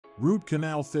Root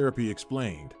canal therapy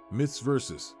explained, myths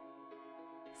versus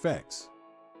facts.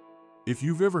 If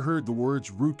you've ever heard the words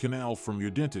root canal from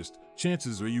your dentist,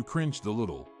 chances are you cringed a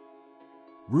little.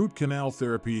 Root canal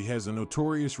therapy has a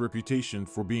notorious reputation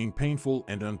for being painful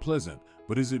and unpleasant,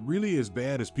 but is it really as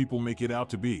bad as people make it out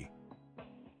to be?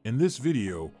 In this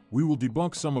video, we will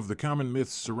debunk some of the common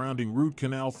myths surrounding root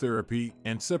canal therapy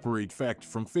and separate fact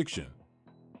from fiction.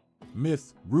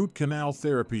 Myth: root canal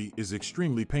therapy is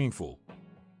extremely painful.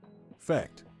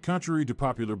 Fact: contrary to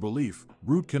popular belief,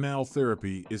 root canal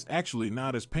therapy is actually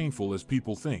not as painful as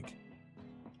people think.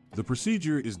 The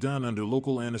procedure is done under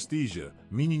local anesthesia,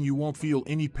 meaning you won't feel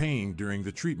any pain during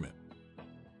the treatment.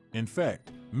 In fact,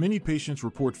 many patients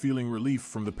report feeling relief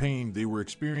from the pain they were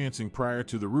experiencing prior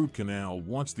to the root canal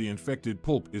once the infected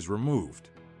pulp is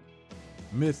removed.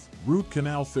 Myth: root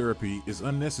canal therapy is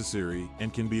unnecessary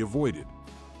and can be avoided.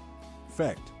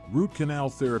 Fact: root canal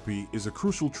therapy is a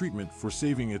crucial treatment for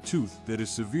saving a tooth that is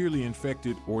severely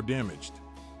infected or damaged.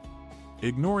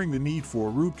 Ignoring the need for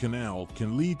a root canal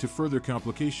can lead to further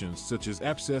complications such as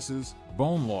abscesses,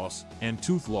 bone loss, and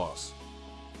tooth loss.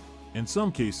 In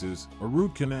some cases, a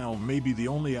root canal may be the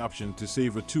only option to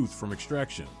save a tooth from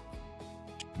extraction.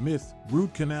 Myth: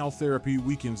 root canal therapy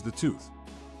weakens the tooth.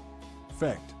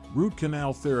 Fact: root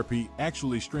canal therapy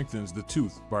actually strengthens the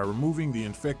tooth by removing the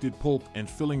infected pulp and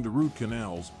filling the root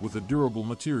canals with a durable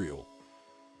material.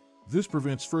 This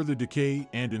prevents further decay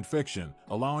and infection,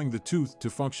 allowing the tooth to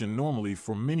function normally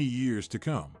for many years to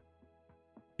come.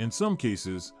 In some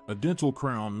cases, a dental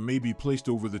crown may be placed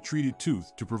over the treated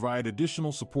tooth to provide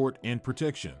additional support and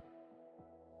protection.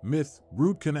 Myth: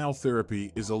 root canal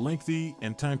therapy is a lengthy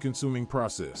and time-consuming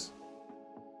process.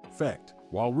 Fact: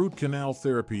 while root canal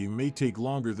therapy may take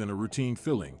longer than a routine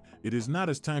filling, it is not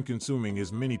as time-consuming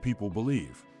as many people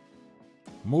believe.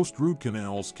 Most root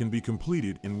canals can be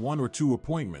completed in 1 or 2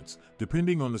 appointments,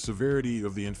 depending on the severity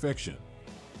of the infection.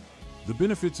 The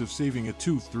benefits of saving a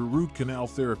tooth through root canal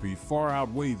therapy far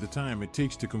outweigh the time it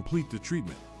takes to complete the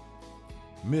treatment.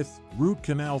 Myth: root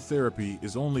canal therapy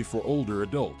is only for older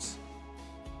adults.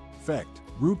 Fact: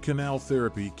 root canal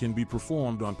therapy can be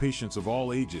performed on patients of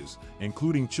all ages,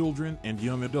 including children and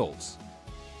young adults.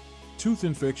 Tooth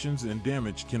infections and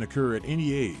damage can occur at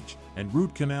any age, and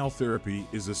root canal therapy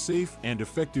is a safe and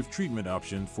effective treatment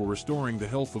option for restoring the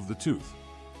health of the tooth.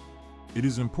 It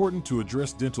is important to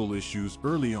address dental issues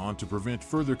early on to prevent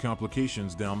further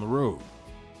complications down the road.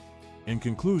 In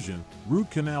conclusion,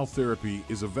 root canal therapy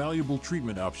is a valuable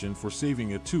treatment option for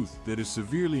saving a tooth that is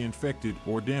severely infected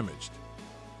or damaged.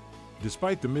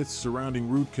 Despite the myths surrounding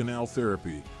root canal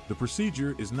therapy, the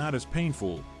procedure is not as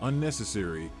painful,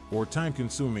 unnecessary, or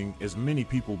time-consuming as many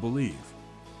people believe.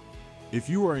 If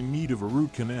you are in need of a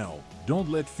root canal, don't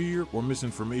let fear or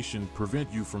misinformation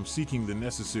prevent you from seeking the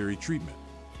necessary treatment.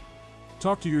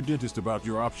 Talk to your dentist about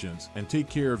your options and take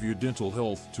care of your dental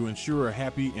health to ensure a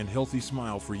happy and healthy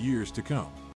smile for years to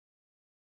come.